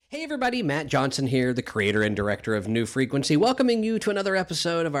Hey everybody, Matt Johnson here, the creator and director of New Frequency, welcoming you to another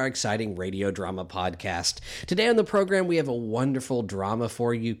episode of our exciting radio drama podcast. Today on the program, we have a wonderful drama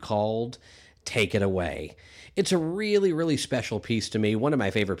for you called Take It Away. It's a really, really special piece to me, one of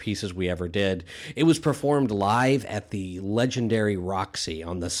my favorite pieces we ever did. It was performed live at the legendary Roxy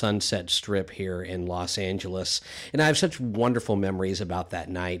on the Sunset Strip here in Los Angeles, and I have such wonderful memories about that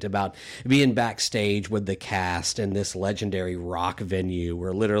night, about being backstage with the cast in this legendary rock venue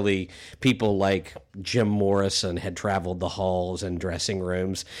where literally people like Jim Morrison had traveled the halls and dressing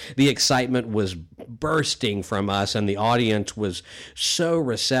rooms. The excitement was bursting from us, and the audience was so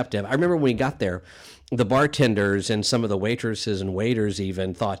receptive. I remember when we got there, the bartenders and some of the waitresses and waiters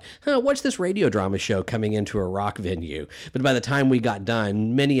even thought, what's this radio drama show coming into a rock venue? But by the time we got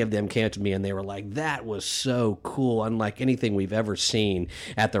done, many of them came to me and they were like, that was so cool, unlike anything we've ever seen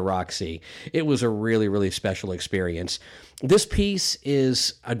at the Roxy. It was a really, really special experience. This piece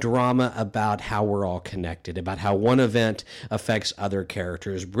is a drama about how we're all connected, about how one event affects other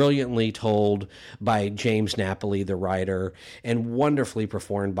characters, brilliantly told by James Napoli, the writer, and wonderfully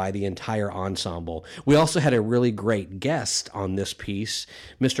performed by the entire ensemble. We also had a really great guest on this piece,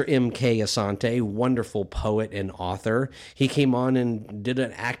 Mr. M.K. Asante, wonderful poet and author. He came on and did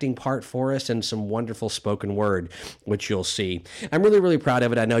an acting part for us and some wonderful spoken word, which you'll see. I'm really, really proud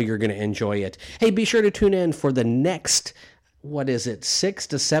of it. I know you're going to enjoy it. Hey, be sure to tune in for the next 6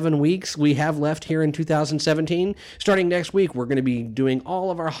 to 7 weeks we have left here in 2017. Starting next week, we're going to be doing all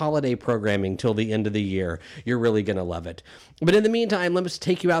of our holiday programming till the end of the year. You're really going to love it. But in the meantime, let us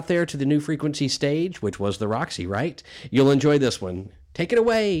take you out there to the New Frequency stage, which was the Roxy, right? You'll enjoy this one. Take it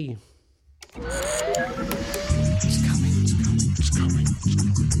away.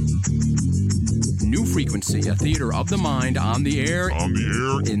 New Frequency, a theater of the mind, on the air.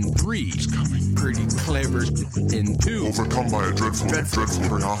 In 3. It's coming. Pretty clever. In 2. Overcome by a dreadful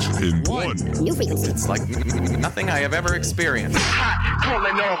curiosity. In 1. New Frequency. It's like nothing I have ever experienced.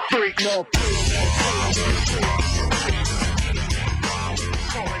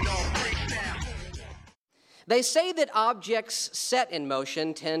 They say that objects set in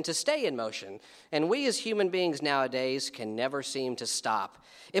motion tend to stay in motion, and we as human beings nowadays can never seem to stop.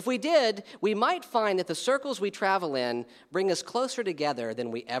 If we did, we might find that the circles we travel in bring us closer together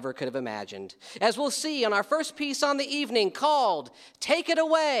than we ever could have imagined, as we'll see on our first piece on the evening called Take It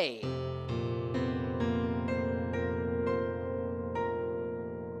Away.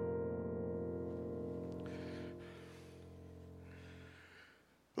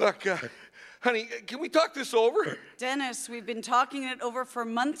 Look, honey, can we talk this over? Dennis, we've been talking it over for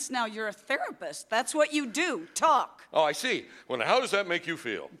months now. You're a therapist. That's what you do, talk. Oh, I see. Well, now, how does that make you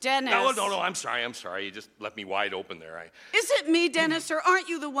feel? Dennis. No, I'm sorry. You just left me wide open there. Is it me, Dennis, or aren't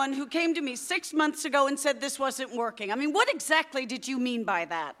you the one who came to me 6 months ago and said this wasn't working? I mean, what exactly did you mean by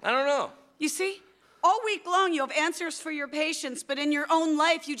that? I don't know. You see, all week long you have answers for your patients, but in your own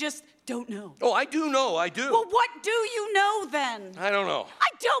life you just don't know. Oh, I do know, I do. Well, what do you know then? I don't know. I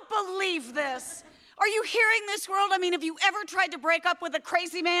don't believe this. Are you hearing this, world? I mean, have you ever tried to break up with a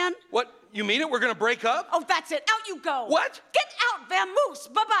crazy man? What? You mean it? We're gonna break up? Oh, that's it. Out you go. What? Get out,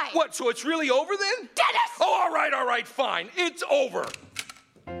 vamoose. Bye-bye. What, so it's really over then? Dennis! Oh, all right, fine. It's over.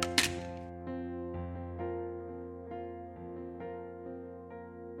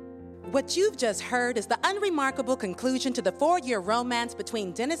 What you've just heard is the unremarkable conclusion to the 4-year romance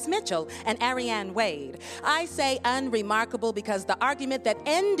between Dennis Mitchell and Ariane Wade. I say unremarkable because the argument that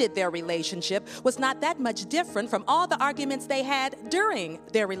ended their relationship was not that much different from all the arguments they had during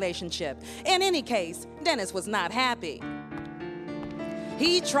their relationship. In any case, Dennis was not happy.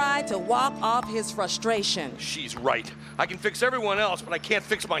 He tried to walk off his frustration. She's right. I can fix everyone else, but I can't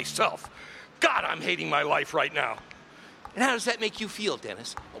fix myself. God, I'm hating my life right now. And how does that make you feel,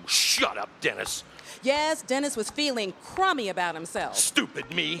 Dennis? Oh, shut up, Dennis. Yes, Dennis was feeling crummy about himself.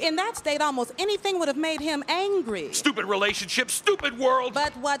 Stupid me. In that state, almost anything would have made him angry. Stupid relationship, stupid world.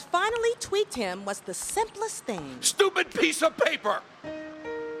 But what finally tweaked him was the simplest thing. Stupid piece of paper.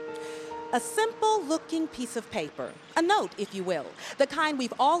 A simple-looking piece of paper. A note, if you will. The kind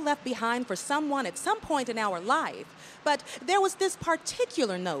we've all left behind for someone at some point in our life. But there was this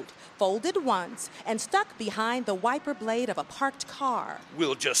particular note, folded once and stuck behind the wiper blade of a parked car.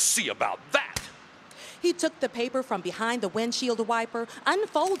 We'll just see about that. He took the paper from behind the windshield wiper,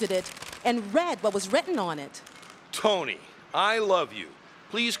 unfolded it, and read what was written on it. Tony, I love you.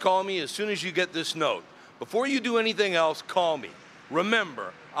 Please call me as soon as you get this note. Before you do anything else, call me.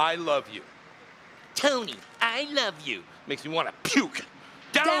 Remember, I love you. Tony, I love you. Makes me want to puke.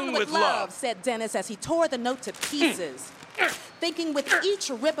 Down with love, said Dennis as he tore the note to pieces, thinking with each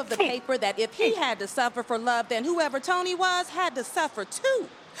rip of the paper that if he had to suffer for love, then whoever Tony was had to suffer too.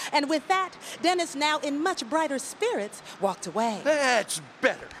 And with that, Dennis, now in much brighter spirits, walked away. That's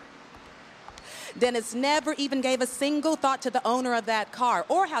better. Dennis never even gave a single thought to the owner of that car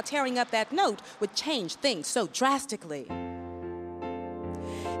or how tearing up that note would change things so drastically.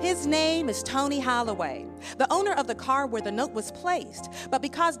 His name is Tony Holloway, the owner of the car where the note was placed. But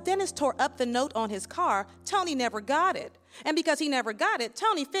because Dennis tore up the note on his car, Tony never got it. And because he never got it,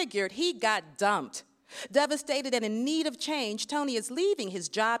 Tony figured he got dumped. Devastated and in need of change, Tony is leaving his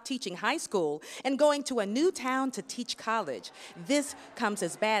job teaching high school and going to a new town to teach college. This comes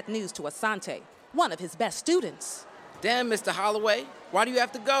as bad news to Asante, one of his best students. Damn, Mr. Holloway, why do you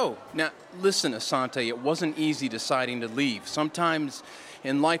have to go? Now, listen, Asante, it wasn't easy deciding to leave. Sometimes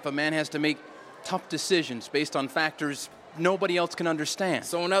in life, a man has to make tough decisions based on factors nobody else can understand.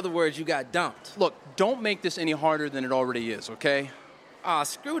 So in other words, you got dumped. Look, don't make this any harder than it already is, okay? Aw,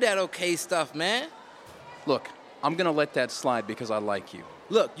 screw that okay stuff, man. Look, I'm gonna let that slide because I like you.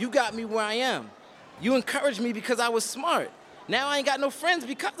 Look, you got me where I am. You encouraged me because I was smart. Now I ain't got no friends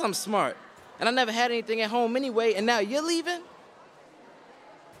because I'm smart. And I never had anything at home anyway, and now you're leaving?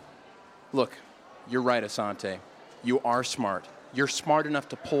 Look, you're right, Asante. You are smart. You're smart enough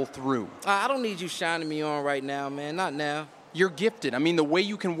to pull through. I don't need you shining me on right now, man. Not now. You're gifted. I mean, the way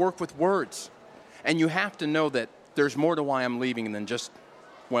you can work with words. And you have to know that there's more to why I'm leaving than just,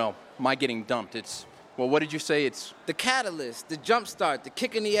 well, my getting dumped. It's, well, what did you say? It's the catalyst, the jump start, the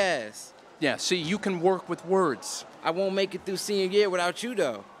kick in the ass. Yeah, see, you can work with words. I won't make it through senior year without you,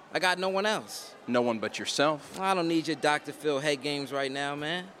 though. I got no one else. No one but yourself. I don't need your Dr. Phil head games right now,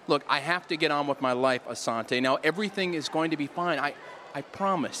 man. Look, I have to get on with my life, Asante. Now, everything is going to be fine. I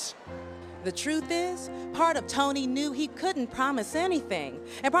promise. The truth is, part of Tony knew he couldn't promise anything,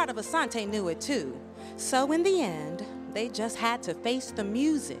 and part of Asante knew it too. So in the end, they just had to face the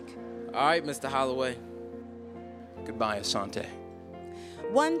music. All right, Mr. Holloway. Goodbye, Asante.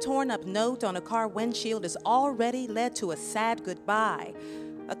 One torn-up note on a car windshield has already led to a sad goodbye.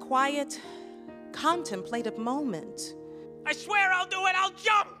 A quiet, contemplative moment. I swear I'll do it. I'll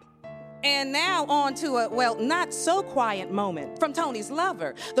jump. And now on to a, well, not so quiet moment from Tony's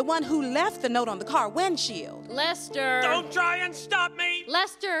lover, the one who left the note on the car windshield. Lester! Don't try and stop me.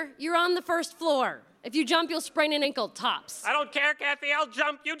 Lester, you're on the first floor. If you jump, you'll sprain an ankle, tops. I don't care, Kathy. I'll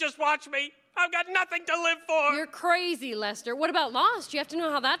jump. You just watch me. I've got nothing to live for. You're crazy, Lester. What about Lost? You have to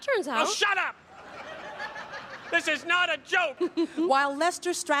know how that turns out. Oh, shut up. This is not a joke. While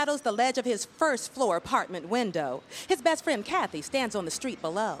Lester straddles the ledge of his first floor apartment window, his best friend Kathy stands on the street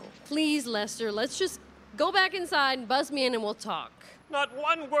below. Please, Lester, let's just go back inside and buzz me in and we'll talk. Not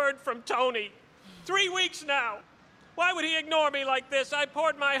one word from Tony. 3 weeks now. Why would he ignore me like this? I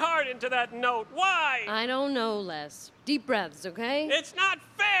poured my heart into that note. Why? I don't know, Les. Deep breaths, okay? It's not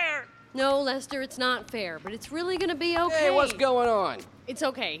fair. No, Lester, it's not fair, but it's really gonna be okay. Hey, what's going on? It's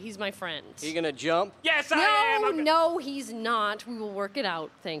okay. He's my friend. You gonna jump? Yes, I am. No, he's not. We will work it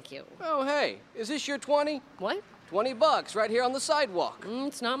out. Thank you. Oh, hey, is this your 20? What? $20 right here on the sidewalk.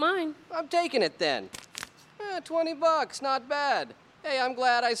 It's not mine. I'm taking it then. $20, not bad. Hey, I'm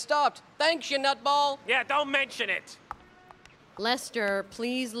glad I stopped. Thanks, you nutball. Yeah, don't mention it. Lester,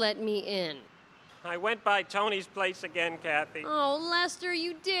 please let me in. I went by Tony's place again, Kathy. Oh, Lester,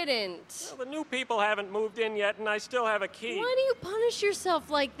 you didn't. Well, the new people haven't moved in yet, and I still have a key. Why do you punish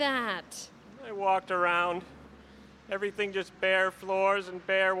yourself like that? I walked around. Everything just bare floors and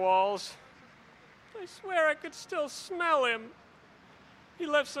bare walls. I swear I could still smell him. He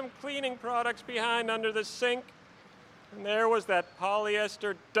left some cleaning products behind under the sink. And there was that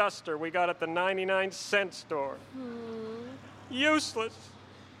polyester duster we got at the 99-cent store. Useless.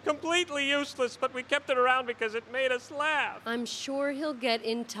 Completely useless, but we kept it around because it made us laugh. I'm sure he'll get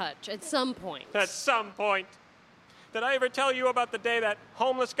in touch at some point. At some point. Did I ever tell you about the day that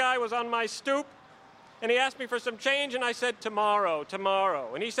homeless guy was on my stoop? And he asked me for some change, and I said, tomorrow,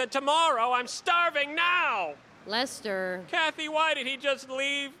 tomorrow. And he said, tomorrow? I'm starving now! Lester. Kathy, why did he just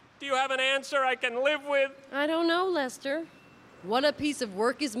leave? Do you have an answer I can live with? I don't know, Lester. What a piece of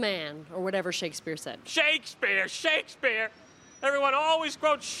work is man, or whatever Shakespeare said. Shakespeare! Shakespeare! Everyone always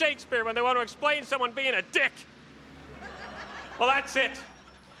quotes Shakespeare when they want to explain someone being a dick. Well, that's it.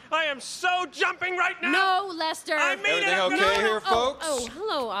 I am so jumping right now. No, Lester. I mean Everything it. okay here, folks? Oh,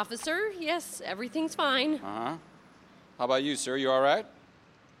 hello, officer. Yes, everything's fine. Uh-huh. How about you, sir? You all right?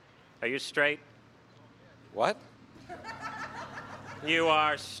 Are you straight? What? You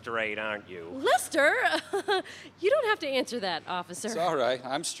are straight, aren't you? Lester, you don't have to answer that, officer. It's all right.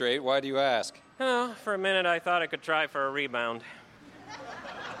 I'm straight. Why do you ask? Oh, for a minute I thought I could try for a rebound.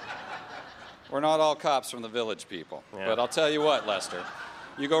 We're not all cops from the Village People. Yeah. But I'll tell you what, Lester.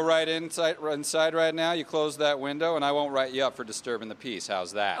 You go right inside right now, you close that window, and I won't write you up for disturbing the peace.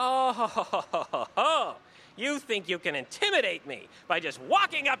 How's that? Oh, you think you can intimidate me by just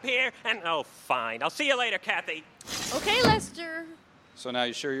walking up here and... Oh, fine. I'll see you later, Kathy. Okay, Lester. So now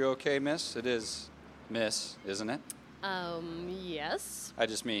you sure you're okay, miss? It is miss, isn't it? Yes. I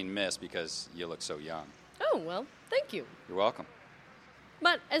just mean miss because you look so young. Oh, well, thank you. You're welcome.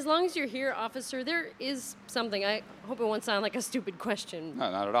 But as long as you're here, officer, there is something. I hope it won't sound like a stupid question.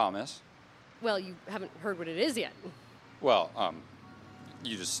 No, not at all, miss. Well, you haven't heard what it is yet. Well,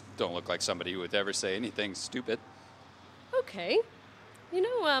 you just don't look like somebody who would ever say anything stupid. Okay. You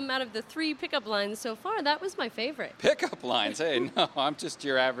know, out of the 3 pickup lines so far, that was my favorite. Pickup lines? Hey, no, I'm just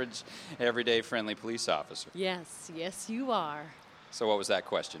your average, everyday, friendly police officer. Yes, you are. So what was that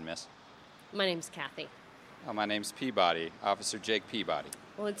question, miss? My name's Kathy. Oh, my name's Peabody, Officer Jake Peabody.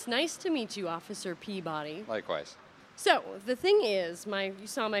 Well, it's nice to meet you, Officer Peabody. Likewise. So, the thing is, you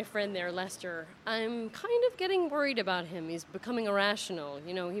saw my friend there, Lester. I'm kind of getting worried about him. He's becoming irrational.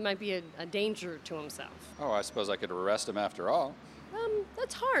 You know, he might be a danger to himself. Oh, I suppose I could arrest him after all.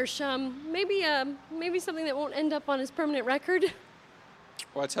 That's harsh. Maybe something that won't end up on his permanent record.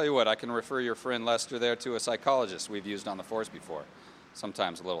 Well, I tell you what, I can refer your friend Lester there to a psychologist we've used on the force before.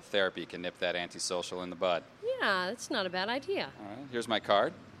 Sometimes a little therapy can nip that antisocial in the bud. Yeah, that's not a bad idea. All right, here's my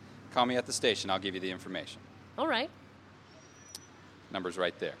card. Call me at the station. I'll give you the information. All right. Number's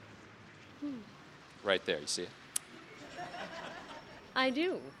right there. Right there, you see it? I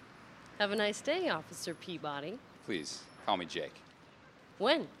do. Have a nice day, Officer Peabody. Please, call me Jake.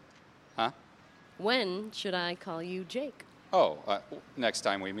 When? Huh? When should I call you Jake? Oh, next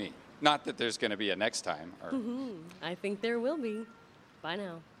time we meet. Not that there's going to be a next time. Or... I think there will be. Bye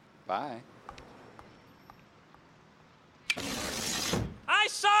now. Bye. I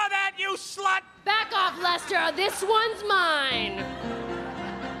saw that, you slut! Back off, Lester! This one's mine!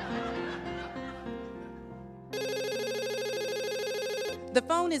 The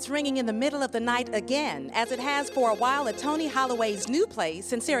phone is ringing in the middle of the night again, as it has for a while at Tony Holloway's new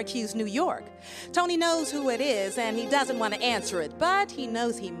place in Syracuse, New York. Tony knows who it is, and he doesn't want to answer it, but he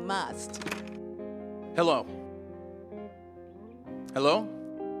knows he must. Hello? Hello?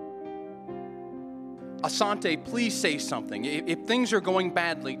 Asante, please say something. If things are going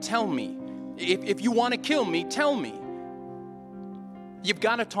badly, tell me. If you want to kill me, tell me. You've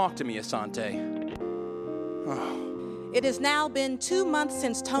got to talk to me, Asante. Oh. It has now been 2 months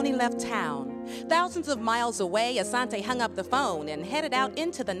since Tony left town. Thousands of miles away, Asante hung up the phone and headed out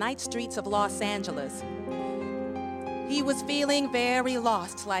into the night streets of Los Angeles. He was feeling very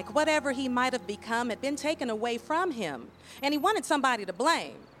lost, like whatever he might have become had been taken away from him, and he wanted somebody to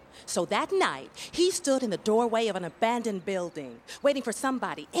blame. So that night, he stood in the doorway of an abandoned building, waiting for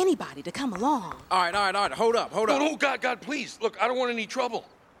somebody, anybody, to come along. All right. Hold up. No, God, please. Look, I don't want any trouble.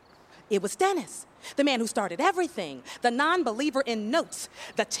 It was Dennis, the man who started everything, the non-believer in notes,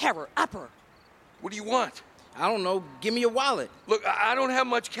 the terror upper. What do you want? I don't know. Give me your wallet. Look, I don't have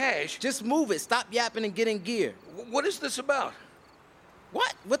much cash. Just move it. Stop yapping and get in gear. What is this about?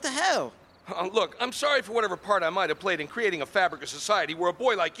 What? What the hell? Look, I'm sorry for whatever part I might have played in creating a fabric of society where a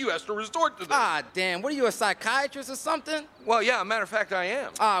boy like you has to resort to this. Ah, damn. What are you, a psychiatrist or something? Well, yeah, matter of fact, I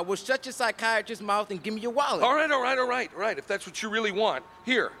am. Well, shut your psychiatrist's mouth and give me your wallet. All right. If that's what you really want.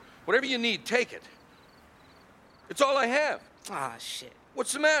 Here, whatever you need, take it. It's all I have. Ah, shit.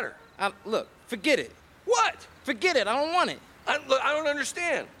 What's the matter? Look, forget it. What? Forget it. I don't want it. Look, I don't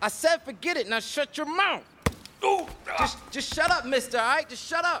understand. I said forget it. Now shut your mouth. Oh! Just shut up, mister, all right? Just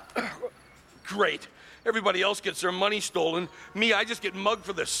shut up. Great. Everybody else gets their money stolen. Me, I just get mugged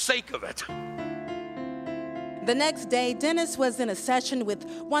for the sake of it. The next day, Dennis was in a session with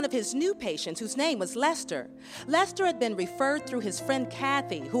one of his new patients whose name was Lester. Lester had been referred through his friend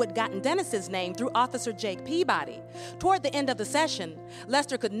Kathy, who had gotten Dennis's name through Officer Jake Peabody. Toward the end of the session,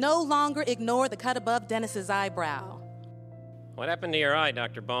 Lester could no longer ignore the cut above Dennis's eyebrow. What happened to your eye,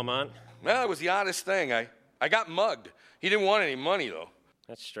 Dr. Beaumont? Well, it was the oddest thing. I got mugged. He didn't want any money, though.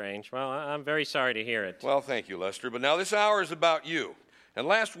 That's strange. Well, I'm very sorry to hear it. Well, thank you, Lester. But now this hour is about you. And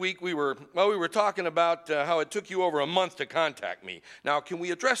last week we were talking about how it took you over a month to contact me. Now, can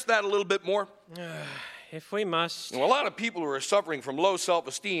we address that a little bit more? If we must. Well, a lot of people who are suffering from low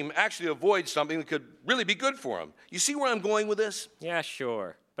self-esteem actually avoid something that could really be good for them. You see where I'm going with this? Yeah,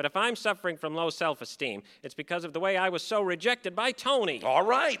 sure. But if I'm suffering from low self-esteem, it's because of the way I was so rejected by Tony. All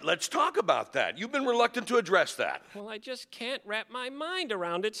right, let's talk about that. You've been reluctant to address that. Well, I just can't wrap my mind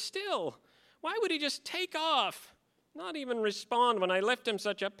around it still. Why would he just take off? Not even respond when I left him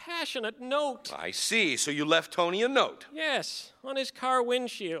such a passionate note. I see. So you left Tony a note? Yes, on his car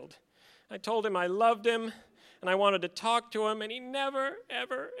windshield. I told him I loved him, and I wanted to talk to him, and he never,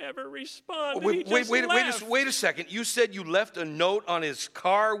 ever responded. He Wait, just left. wait a second. You said you left a note on his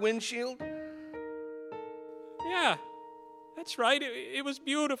car windshield? Yeah, that's right. It was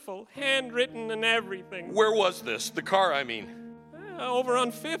beautiful, handwritten and everything. Where was this? The car, I mean. Over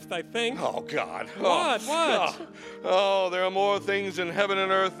on 5th, I think. Oh, God. What? Oh, there are more things in heaven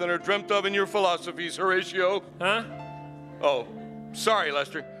and earth than are dreamt of in your philosophies, Horatio. Huh? Oh, sorry,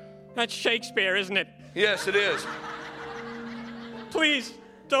 Lester. That's Shakespeare, isn't it? Yes, it is. Please,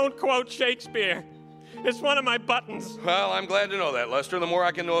 don't quote Shakespeare. It's one of my buttons. Well, I'm glad to know that, Lester. The more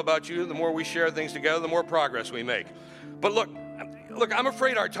I can know about you, the more we share things together, the more progress we make. But look, I'm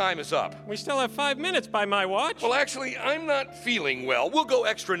afraid our time is up. We still have 5 minutes by my watch. Well, actually, I'm not feeling well. We'll go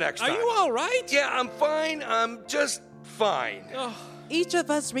extra next time. Are you all right? Yeah, I'm fine. I'm just fine. Oh. Each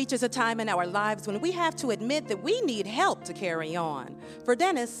of us reaches a time in our lives when we have to admit that we need help to carry on. For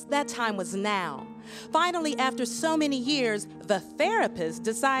Dennis, that time was now. Finally, after so many years, the therapist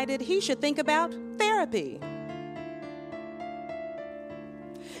decided he should think about therapy.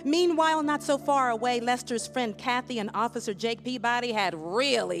 Meanwhile, not so far away, Lester's friend Kathy and Officer Jake Peabody had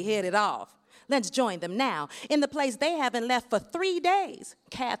really hit it off. Let's join them now in the place they haven't left for 3 days,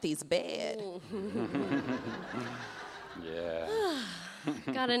 Kathy's bed. Yeah.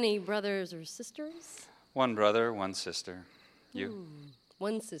 Got any brothers or sisters? One brother, one sister. You?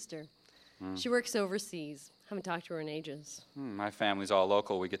 One sister. She works overseas. Haven't talked to her in ages. My family's all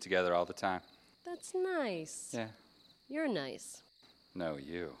local. We get together all the time. That's nice. Yeah. You're nice. No,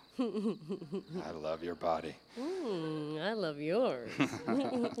 you. I love your body. I love yours.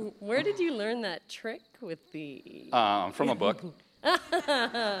 Where did you learn that trick with the... From a book.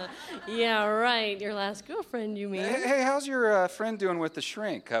 Yeah, right. Your last girlfriend, you mean? Hey, how's your friend doing with the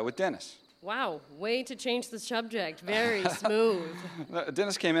shrink, with Dennis? Wow, way to change the subject. Very smooth.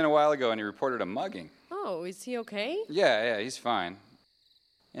 Dennis came in a while ago and he reported a mugging. Oh, is he okay? Yeah, he's fine.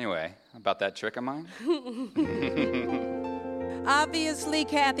 Anyway, about that trick of mine? Obviously,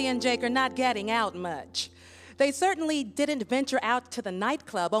 Kathy and Jake are not getting out much. They certainly didn't venture out to the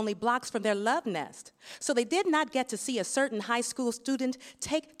nightclub only blocks from their love nest. So they did not get to see a certain high school student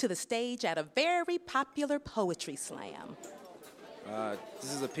take to the stage at a very popular poetry slam.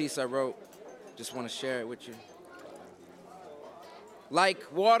 This is a piece I wrote. Just want to share it with you.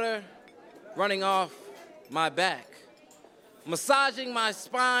 Like water running off my back, massaging my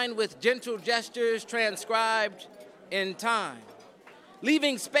spine with gentle gestures transcribed in time,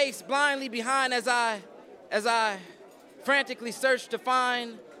 leaving space blindly behind as I frantically search to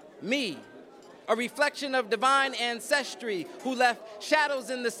find me, a reflection of divine ancestry who left shadows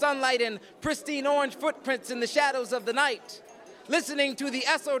in the sunlight and pristine orange footprints in the shadows of the night, listening to the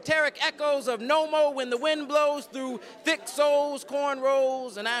esoteric echoes of Nomo when the wind blows through thick souls,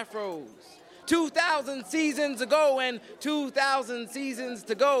 cornrows, and afros. 2,000 seasons ago and 2,000 seasons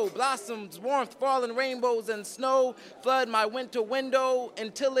to go. Blossoms, warmth, fallen rainbows, and snow flood my winter window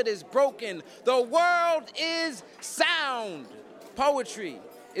until it is broken. The world is sound. Poetry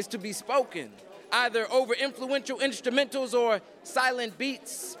is to be spoken, either over influential instrumentals or silent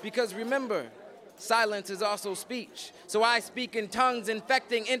beats, because remember, silence is also speech. So I speak in tongues,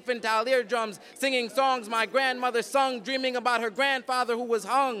 infecting infantile eardrums, singing songs my grandmother sung, dreaming about her grandfather who was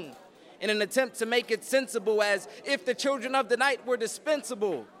hung, in an attempt to make it sensible, as if the children of the night were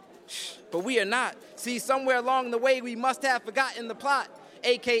dispensable. But we are not. See, somewhere along the way we must have forgotten the plot,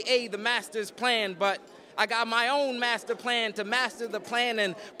 a.k.a. the master's plan, but I got my own master plan to master the plan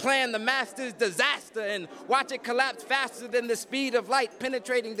and plan the master's disaster and watch it collapse faster than the speed of light,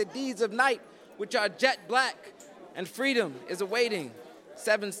 penetrating the deeds of night, which are jet black, and freedom is awaiting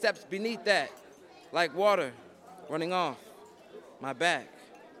 7 steps beneath that, like water running off my back.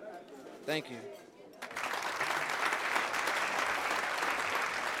 Thank you.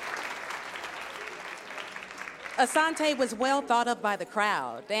 Asante was well thought of by the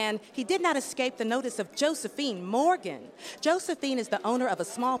crowd, and he did not escape the notice of Josephine Morgan. Josephine is the owner of a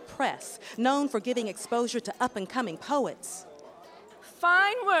small press known for giving exposure to up-and-coming poets.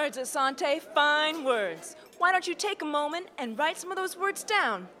 Fine words, Asante, fine words. Why don't you take a moment and write some of those words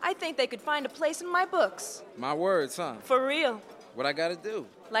down? I think they could find a place in my books. My words, huh? For real. What I gotta do?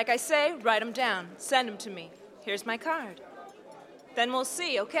 Like I say, write them down. Send them to me. Here's my card. Then we'll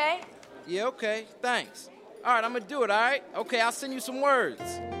see, okay? Yeah, okay. Thanks. All right, I'm gonna do it, all right? Okay, I'll send you some words.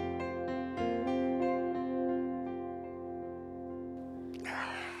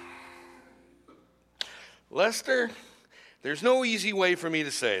 Lester, there's no easy way for me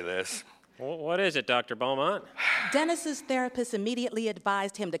to say this. What is it, Dr. Beaumont? Dennis's therapist immediately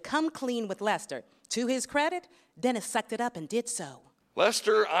advised him to come clean with Lester. To his credit, Dennis sucked it up and did so.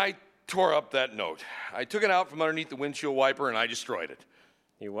 Lester, I tore up that note. I took it out from underneath the windshield wiper and I destroyed it.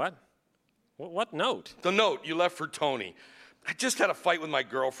 You what? What note? The note you left for Tony. I just had a fight with my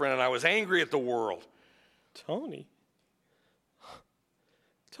girlfriend and I was angry at the world. Tony?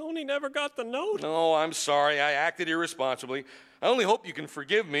 Tony never got the note. No, I'm sorry. I acted irresponsibly. I only hope you can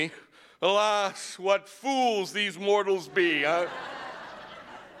forgive me. Alas, what fools these mortals be, huh?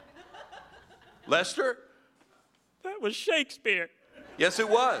 Lester? That was Shakespeare. Yes, it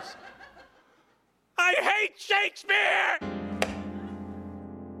was. I hate Shakespeare!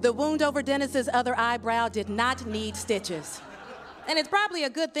 The wound over Dennis's other eyebrow did not need stitches. And it's probably a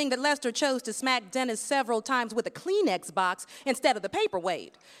good thing that Lester chose to smack Dennis several times with a Kleenex box instead of the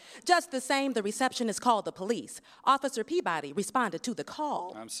paperweight. Just the same, the receptionist called the police. Officer Peabody responded to the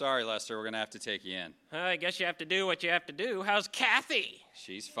call. I'm sorry, Lester. We're going to have to take you in. I guess you have to do what you have to do. How's Kathy?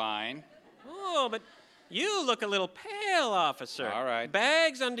 She's fine. Oh, but you look a little pale, officer. All right.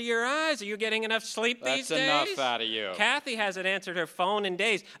 Bags under your eyes. Are you getting enough sleep these days? That's enough out of you. Kathy hasn't answered her phone in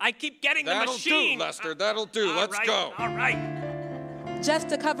days. I keep getting the machine. That'll do, Lester. That'll do. Let's go. All right. Just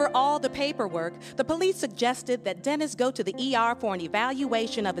to cover all the paperwork, the police suggested that Dennis go to the ER for an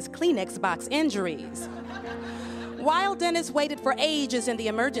evaluation of his Kleenex box injuries. While Dennis waited for ages in the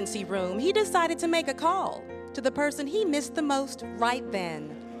emergency room, he decided to make a call to the person he missed the most right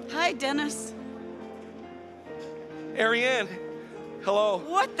then. Hi, Dennis. Ariane, hello.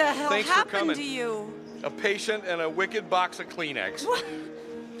 What the hell Thanks for happened coming. to you? A patient and a wicked box of Kleenex. What?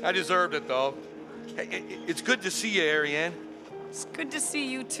 I deserved it, though. Hey, it's good to see you, Ariane. It's good to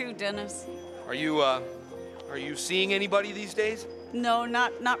see you too, Dennis. Are you seeing anybody these days? No,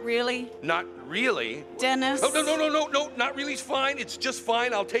 not really. Not really? Dennis. Oh, no, not really's fine. It's just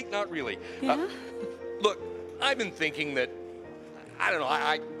fine. I'll take not really. Yeah? Look, I've been thinking that, I don't know,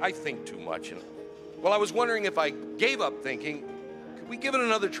 I think too much. And, well, I was wondering if I gave up thinking, could we give it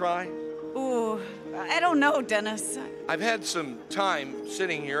another try? Ooh, I don't know, Dennis. I've had some time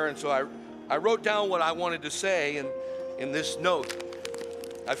sitting here, and so I wrote down what I wanted to say, and in this note,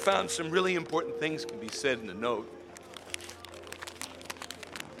 I found some really important things can be said in the note.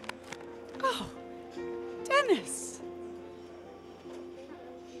 Oh, Dennis.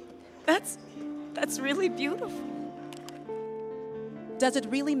 That's really beautiful. Does it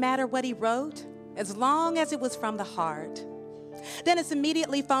really matter what he wrote? As long as it was from the heart. Dennis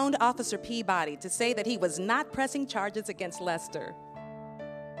immediately phoned Officer Peabody to say that he was not pressing charges against Lester.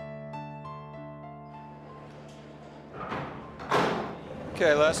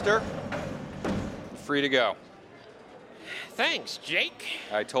 Okay, Lester. Free to go. Thanks, Jake.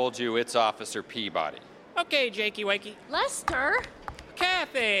 I told you it's Officer Peabody. Okay, Jakey Wakey. Lester?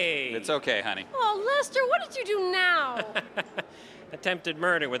 Kathy! It's okay, honey. Oh, Lester, what did you do now? Attempted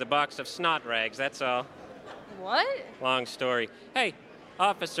murder with a box of snot rags, that's all. What? Long story. Hey,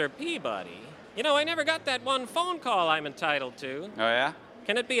 Officer Peabody. You know, I never got that one phone call I'm entitled to. Oh, yeah?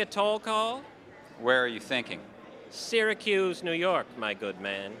 Can it be a toll call? Where are you thinking? Syracuse, New York, my good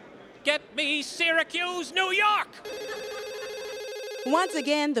man. Get me Syracuse, New York! Once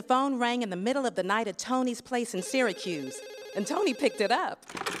again, the phone rang in the middle of the night at Tony's place in Syracuse, and Tony picked it up.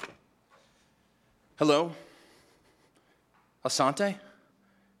 Hello? Asante?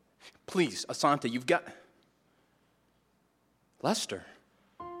 Please, Asante, you've got... Lester?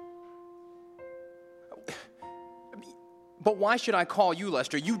 But why should I call you,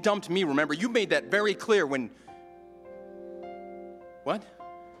 Lester? You dumped me, remember? You made that very clear when... What?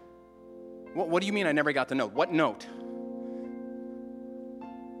 What do you mean I never got the note? What note?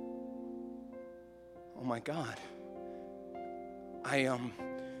 Oh my God.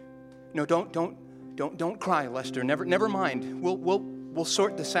 No, don't cry, Lester. Never mind. We'll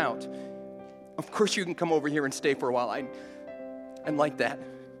sort this out. Of course you can come over here and stay for a while. I'm like that.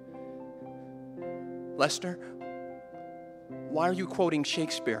 Lester, why are you quoting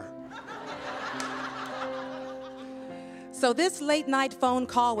Shakespeare? So this late-night phone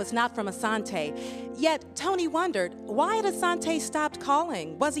call was not from Asante. Yet Tony wondered, why had Asante stopped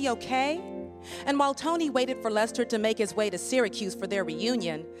calling? Was he okay? And while Tony waited for Lester to make his way to Syracuse for their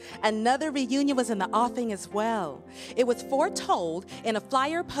reunion, another reunion was in the offing as well. It was foretold in a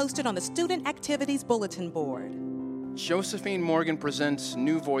flyer posted on the Student Activities Bulletin Board. Josephine Morgan presents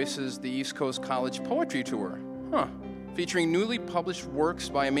New Voices, the East Coast College Poetry Tour. Featuring newly published works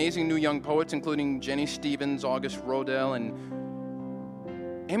by amazing new young poets, including Jenny Stevens, August Rodell, and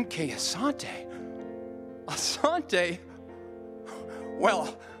M.K. Asante. Asante?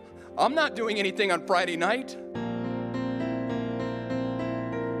 Well, I'm not doing anything on Friday night.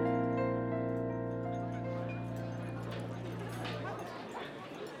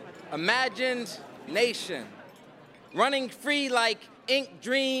 Imagined nation, running free like ink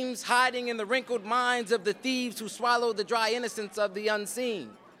dreams hiding in the wrinkled minds of the thieves who swallow the dry innocence of the unseen.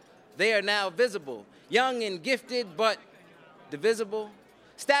 They are now visible, young and gifted, but divisible.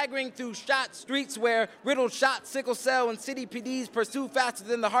 Staggering through shot streets where riddled shots, sickle cell, and city PDs pursue faster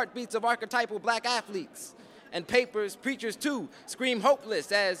than the heartbeats of archetypal black athletes. And papers, preachers too, scream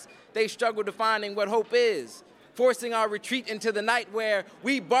hopeless as they struggle defining what hope is, forcing our retreat into the night where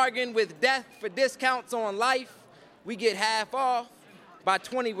we bargain with death for discounts on life. We get half off. By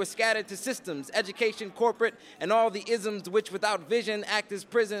 20, we're scattered to systems, education, corporate, and all the isms which without vision act as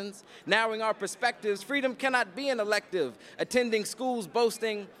prisons. Narrowing our perspectives, freedom cannot be an elective. Attending schools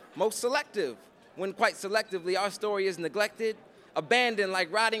boasting most selective, when quite selectively our story is neglected. Abandoned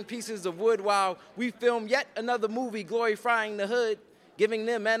like rotting pieces of wood while we film yet another movie glorifying the hood, giving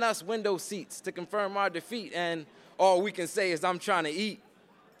them and us window seats to confirm our defeat. And all we can say is, I'm trying to eat.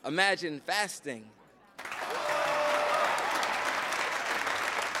 Imagine fasting.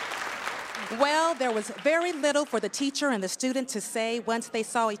 Well, there was very little for the teacher and the student to say once they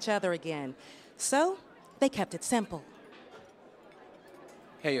saw each other again. So they kept it simple.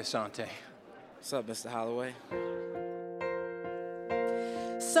 Hey, Asante. What's up, Mr. Holloway?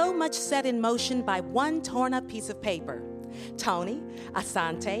 So much set in motion by one torn-up piece of paper. Tony,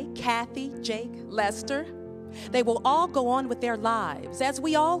 Asante, Kathy, Jake, Lester, they will all go on with their lives, as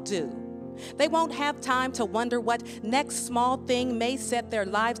we all do. They won't have time to wonder what next small thing may set their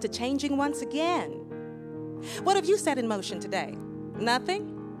lives to changing once again. What have you set in motion today?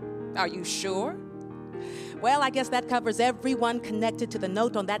 Nothing? Are you sure? Well, I guess that covers everyone connected to the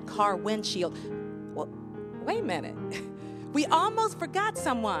note on that car windshield. Well, wait a minute. We almost forgot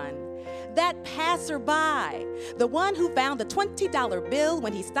someone. That passerby, the one who found the $20 bill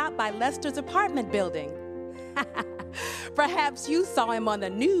when he stopped by Lester's apartment building. Perhaps you saw him on the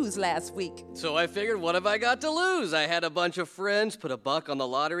news last week. So I figured, what have I got to lose? I had a bunch of friends put $1 on the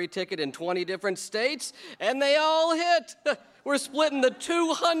lottery ticket in 20 different states, and they all hit. We're splitting the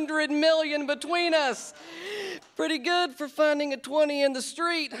 $200 million between us. Pretty good for finding a 20 in the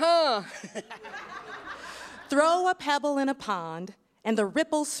street, huh? Throw a pebble in a pond, and the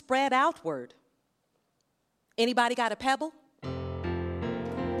ripples spread outward. Anybody got a pebble?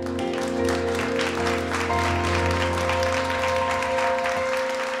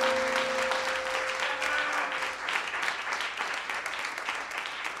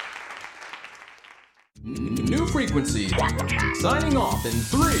 New Frequency. Signing off in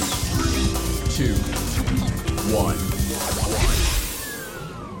 3, 2, 1.